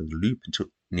kept out of the loop until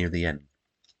near the end.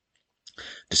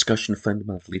 Discussion of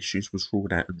fundamental issues was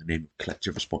ruled out in the name of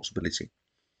collective responsibility.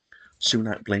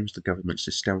 Sunak blames the government's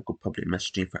hysterical public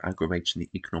messaging for aggravating the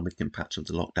economic impact of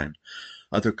the lockdown.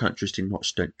 Other countries did not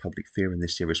stoke public fear in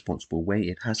this irresponsible way.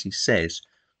 It has, he says,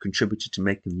 contributed to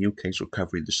making the UK's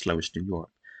recovery the slowest in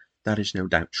Europe. That is no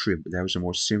doubt true, but there is a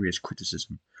more serious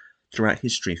criticism. Throughout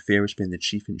history, fear has been the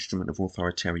chief instrument of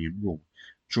authoritarian rule.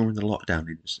 During the lockdown,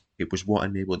 it was what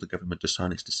enabled the government to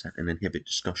silence dissent and inhibit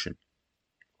discussion.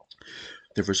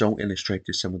 The result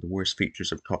illustrated some of the worst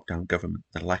features of top-down government.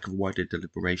 The lack of wider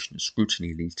deliberation and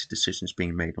scrutiny leads to decisions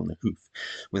being made on the hoof,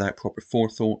 without proper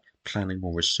forethought, planning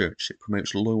or research. It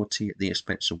promotes loyalty at the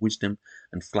expense of wisdom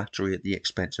and flattery at the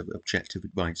expense of objective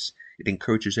advice. It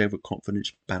encourages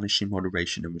overconfidence, banishing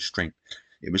moderation and restraint.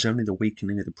 It was only the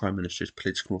weakening of the Prime Minister's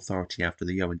political authority after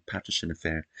the Owen Paterson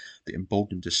affair that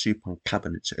emboldened a supine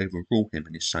cabinet to overrule him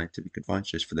and his scientific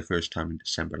advisers for the first time in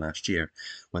December last year,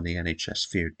 when the NHS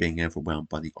feared being overwhelmed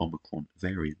by the Omicron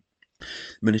variant.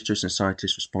 Ministers and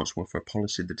scientists responsible for a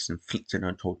policy that has inflicted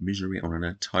untold misery on an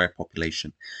entire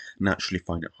population naturally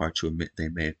find it hard to admit they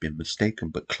may have been mistaken,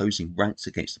 but closing ranks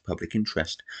against the public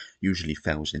interest usually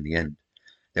fails in the end.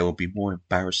 There will be more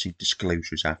embarrassing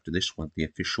disclosures after this one. The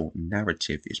official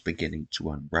narrative is beginning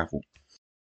to unravel.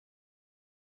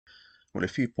 Well, a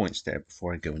few points there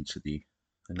before I go into the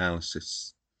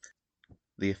analysis.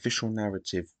 The official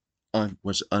narrative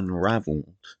was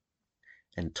unraveled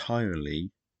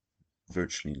entirely,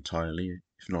 virtually entirely,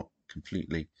 if not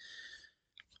completely,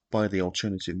 by the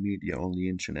alternative media on the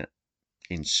internet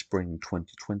in spring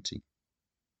 2020.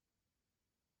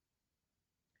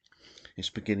 It's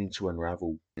beginning to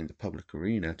unravel in the public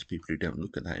arena to people who don't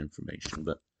look at that information,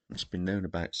 but it's been known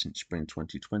about since spring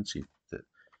 2020 that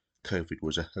COVID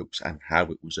was a hoax and how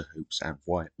it was a hoax and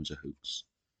why it was a hoax.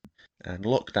 And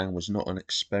lockdown was not an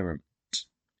experiment.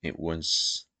 It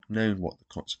was known what the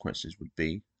consequences would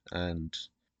be, and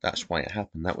that's why it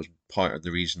happened. That was part of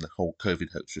the reason the whole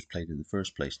COVID hoax was played in the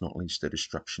first place, not least the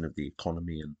destruction of the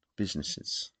economy and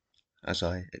businesses, as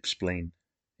I explain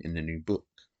in the new book.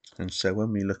 And so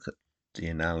when we look at the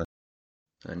analysis,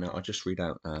 and I'll just read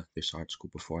out this article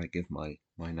before I give my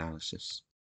analysis.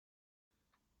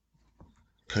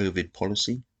 COVID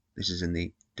policy. This is in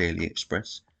the Daily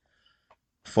Express.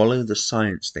 Follow the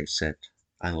science, they said,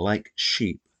 and like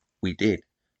sheep, we did,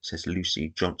 says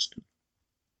Lucy Johnston.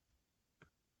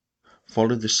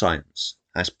 Follow the science.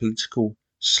 As political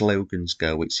slogans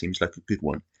go, it seems like a good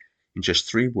one. In just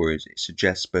 3 words, it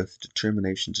suggests both a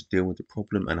determination to deal with the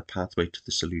problem and a pathway to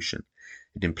the solution.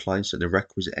 It implies that the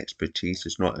requisite expertise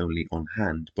is not only on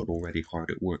hand, but already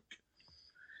hard at work.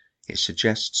 It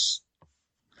suggests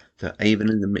that even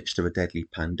in the midst of a deadly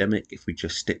pandemic, if we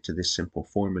just stick to this simple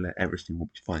formula, everything will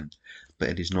be fine. But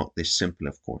it is not this simple,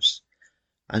 of course.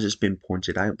 As has been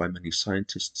pointed out by many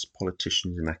scientists,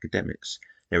 politicians, and academics,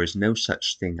 there is no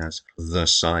such thing as the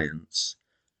science,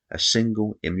 a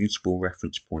single, immutable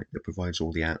reference point that provides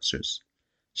all the answers.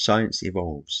 Science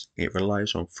evolves. It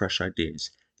relies on fresh ideas,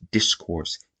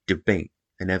 discourse, debate,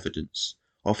 and evidence.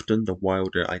 Often the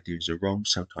wilder ideas are wrong,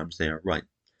 sometimes they are right.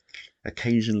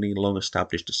 Occasionally,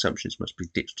 long-established assumptions must be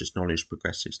ditched as knowledge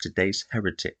progresses. Today's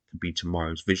heretic can be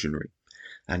tomorrow's visionary.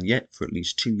 And yet, for at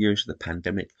least 2 years of the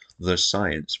pandemic, the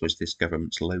science was this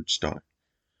government's lodestar.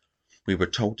 We were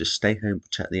told to stay home,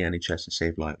 protect the NHS, and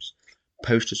save lives.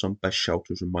 Posters on bus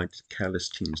shelters reminded careless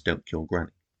teens don't kill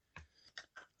granny.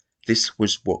 This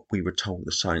was what we were told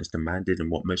the science demanded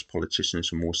and what most politicians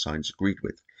from all sides agreed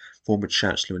with. Former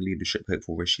Chancellor and leadership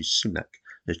hopeful Rishi Sunak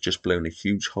has just blown a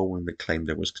huge hole in the claim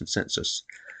there was consensus.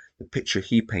 The picture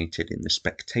he painted in The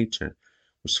Spectator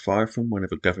was far from one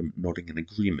of a government nodding in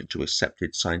agreement to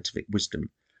accepted scientific wisdom.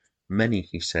 Many,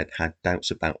 he said, had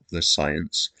doubts about the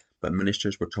science, but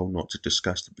ministers were told not to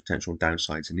discuss the potential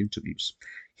downsides in interviews.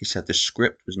 He said the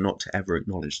script was not to ever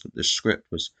acknowledge that the script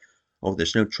was, oh,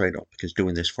 there's no trade-off because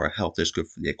doing this for our health is good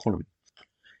for the economy.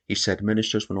 He said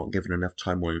ministers were not given enough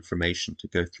time or information to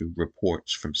go through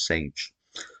reports from SAGE.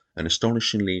 And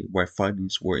astonishingly, where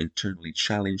findings were internally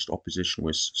challenged, opposition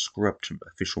was scrubbed from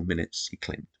official minutes, he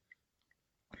claimed.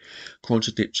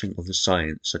 Contradicting of the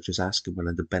science, such as asking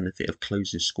whether the benefit of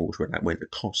closing schools would outweigh the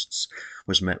costs,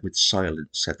 was met with silence,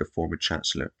 said the former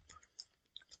Chancellor.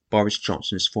 Boris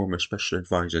Johnson's former special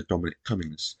advisor, Dominic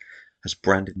Cummings, has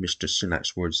branded Mr.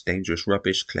 Sunak's words dangerous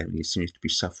rubbish, claiming he seems to be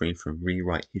suffering from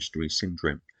rewrite history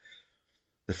syndrome.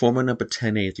 The former number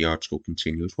 10A of the article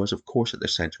continues, was of course at the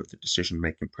centre of the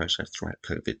decision-making process throughout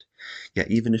COVID. Yet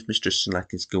even if Mr. Sunak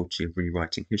is guilty of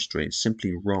rewriting history, it's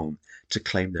simply wrong to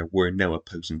claim there were no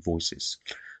opposing voices.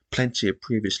 Plenty of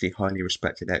previously highly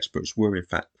respected experts were in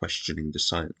fact questioning the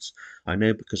science. I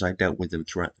know because I dealt with them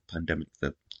throughout the pandemic.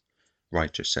 The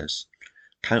Writer says,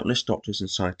 countless doctors and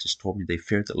scientists told me they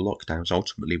feared that lockdowns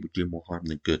ultimately would do more harm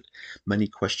than good. Many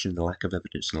questioned the lack of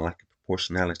evidence and the lack of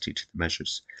proportionality to the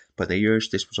measures, but they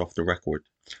urged this was off the record.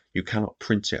 You cannot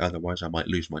print it, otherwise I might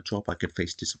lose my job, I could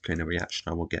face disciplinary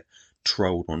action, I will get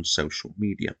trolled on social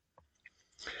media.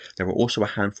 There were also a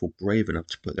handful brave enough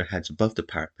to put their heads above the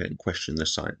parapet and question the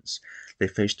science. They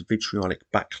faced a vitriolic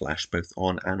backlash both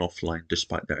on and offline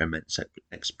despite their immense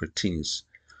expertise.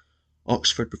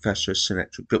 Oxford professors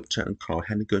Sunetra Gupta and Carl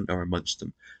Hennigan are amongst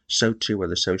them. So too are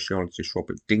the sociologist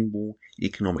Robert Dingwall,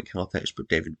 economic health expert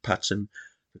David Patton,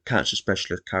 the cancer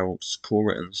specialist Carol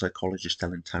Sikora, and the psychologist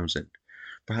Ellen Townsend.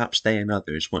 Perhaps they and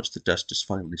others, once the dust is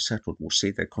finally settled, will see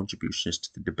their contributions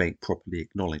to the debate properly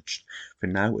acknowledged. For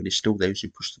now, it is still those who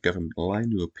push the government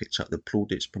line who have picked up the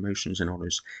plaudits, promotions and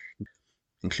honours,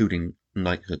 including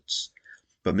knighthoods.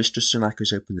 But Mr. Sunak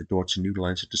has opened the door to new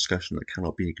lines of discussion that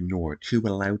cannot be ignored. Who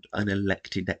allowed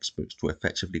unelected experts to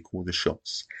effectively call the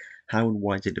shots? How and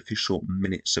why did official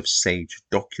minutes of SAGE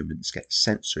documents get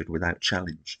censored without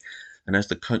challenge? And as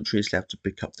the country is left to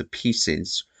pick up the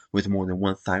pieces, with more than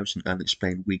 1,000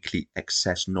 unexplained weekly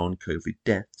excess non-COVID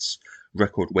deaths,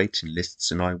 record waiting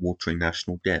lists and eye-watering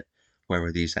national debt, where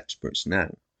are these experts now?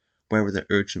 Where are the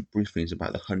urgent briefings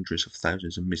about the hundreds of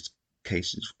thousands of missed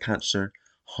cases of cancer,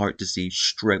 heart disease,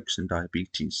 strokes and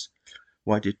diabetes?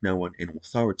 Why did no one in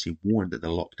authority warn that the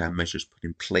lockdown measures put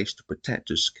in place to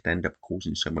protect us could end up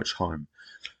causing so much harm?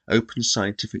 Open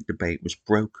scientific debate was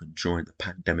broken during the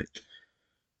pandemic.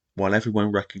 While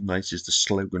everyone recognises the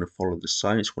slogan of follow the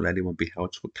science, will anyone be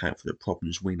held to account for the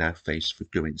problems we now face for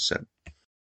doing so?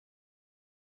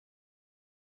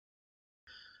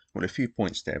 Well, a few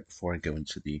points there before I go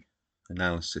into the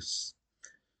analysis.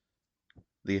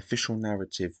 The official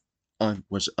narrative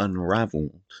was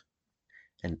unravelled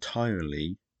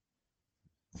entirely,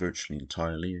 virtually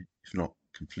entirely, if not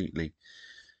completely,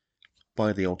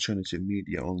 by the alternative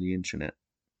media on the internet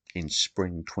in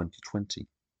spring 2020.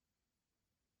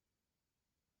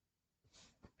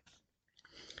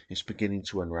 It's beginning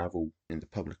to unravel in the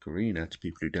public arena to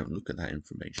people who don't look at that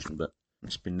information, but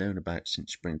it's been known about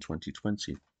since spring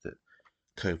 2020 that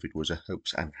COVID was a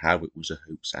hoax and how it was a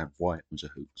hoax and why it was a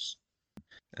hoax.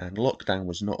 And lockdown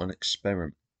was not an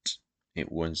experiment. It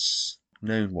was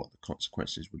known what the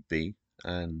consequences would be,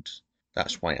 and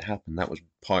that's why it happened. That was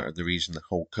part of the reason the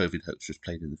whole COVID hoax was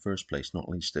played in the first place, not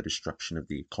least the destruction of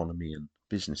the economy and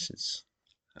businesses,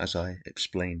 as I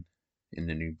explain in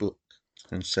the new book.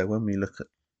 And so when we look at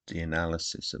the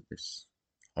analysis of this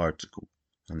article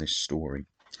and this story,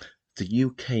 the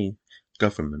UK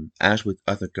government, as with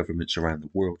other governments around the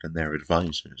world and their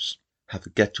advisors, have a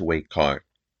getaway car,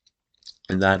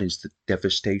 and that is the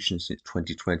devastation since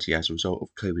 2020 as a result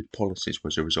of COVID policies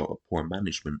was a result of poor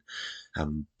management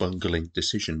and bungling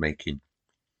decision making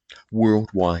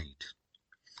worldwide.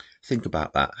 Think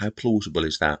about that. How plausible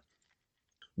is that?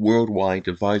 Worldwide,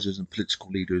 advisors and political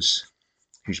leaders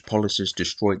whose policies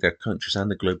destroyed their countries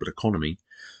and the global economy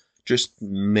just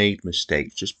made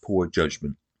mistakes, just poor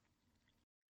judgment.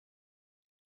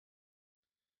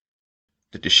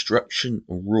 The destruction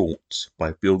wrought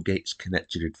by Bill Gates'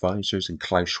 connected advisors and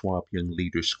Klaus Schwab Young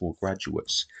Leaders School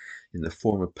graduates in the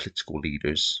form of political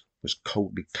leaders was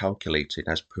coldly calculated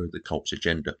as per the cult's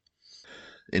agenda.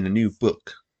 In a new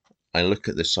book, I look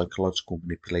at the psychological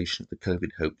manipulation of the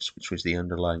COVID hoax, which was the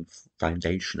underlying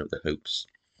foundation of the hoax.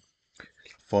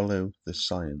 Follow the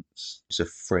science is a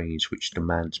phrase which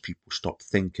demands people stop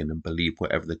thinking and believe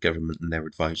whatever the government and their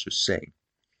advisors say.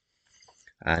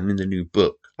 And in the new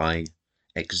book, I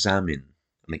examine,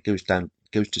 and it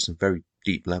goes to some very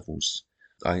deep levels.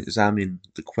 I examine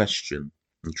the question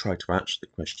and try to answer the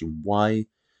question: why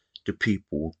do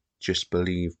people just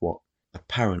believe what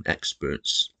apparent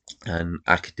experts and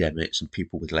academics and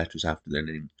people with letters after their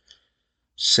name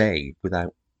say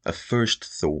without a first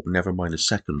thought, never mind a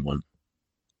second one?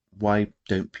 Why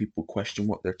don't people question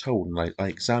what they're told? And I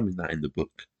examine that in the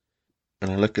book. And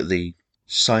I look at the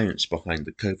science behind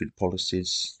the COVID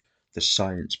policies, the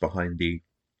science behind the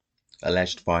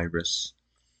alleged virus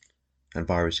and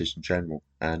viruses in general.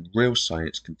 And real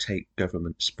science can take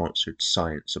government-sponsored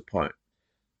science apart,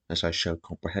 as I show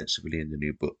comprehensively in the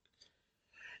new book.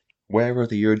 Where are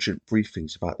the urgent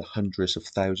briefings about the hundreds of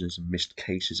thousands of missed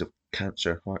cases of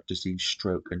cancer, heart disease,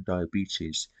 stroke and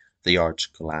diabetes? The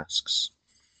article asks.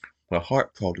 Well,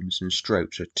 heart problems and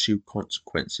strokes are two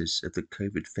consequences of the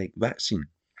COVID fake vaccine.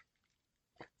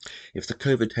 If the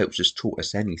COVID hoax has taught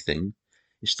us anything,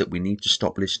 it's that we need to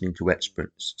stop listening to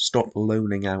experts, stop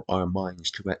loaning out our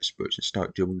minds to experts and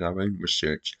start doing our own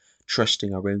research,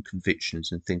 trusting our own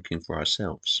convictions and thinking for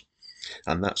ourselves.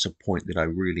 And that's a point that I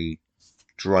really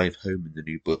drive home in the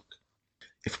new book.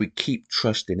 if we keep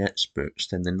trusting experts,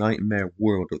 then the nightmare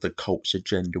world of the cult's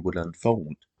agenda will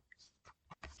unfold.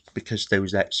 Because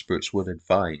those experts will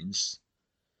advise,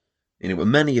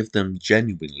 many of them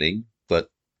genuinely, but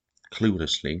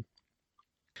cluelessly,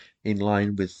 in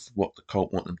line with what the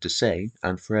cult want them to say,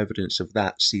 and for evidence of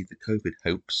that, see the COVID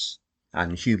hoax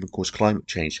and human-caused climate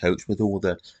change hoax, with all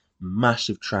the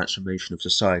massive transformation of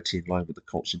society in line with the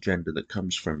cult's agenda that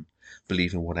comes from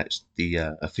believing what the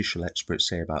official experts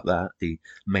say about that, the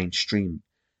mainstream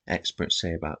experts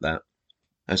say about that.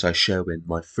 As I show in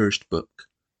my first book,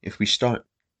 if we start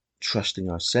trusting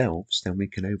ourselves, then we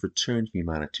can overturn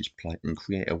humanity's plight and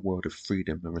create a world of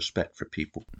freedom and respect for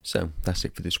people. So that's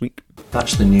it for this week.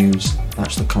 That's the news,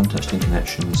 that's the context and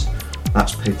connections,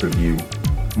 that's pay-per-view.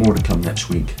 More to come next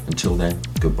week. Until then,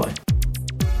 goodbye.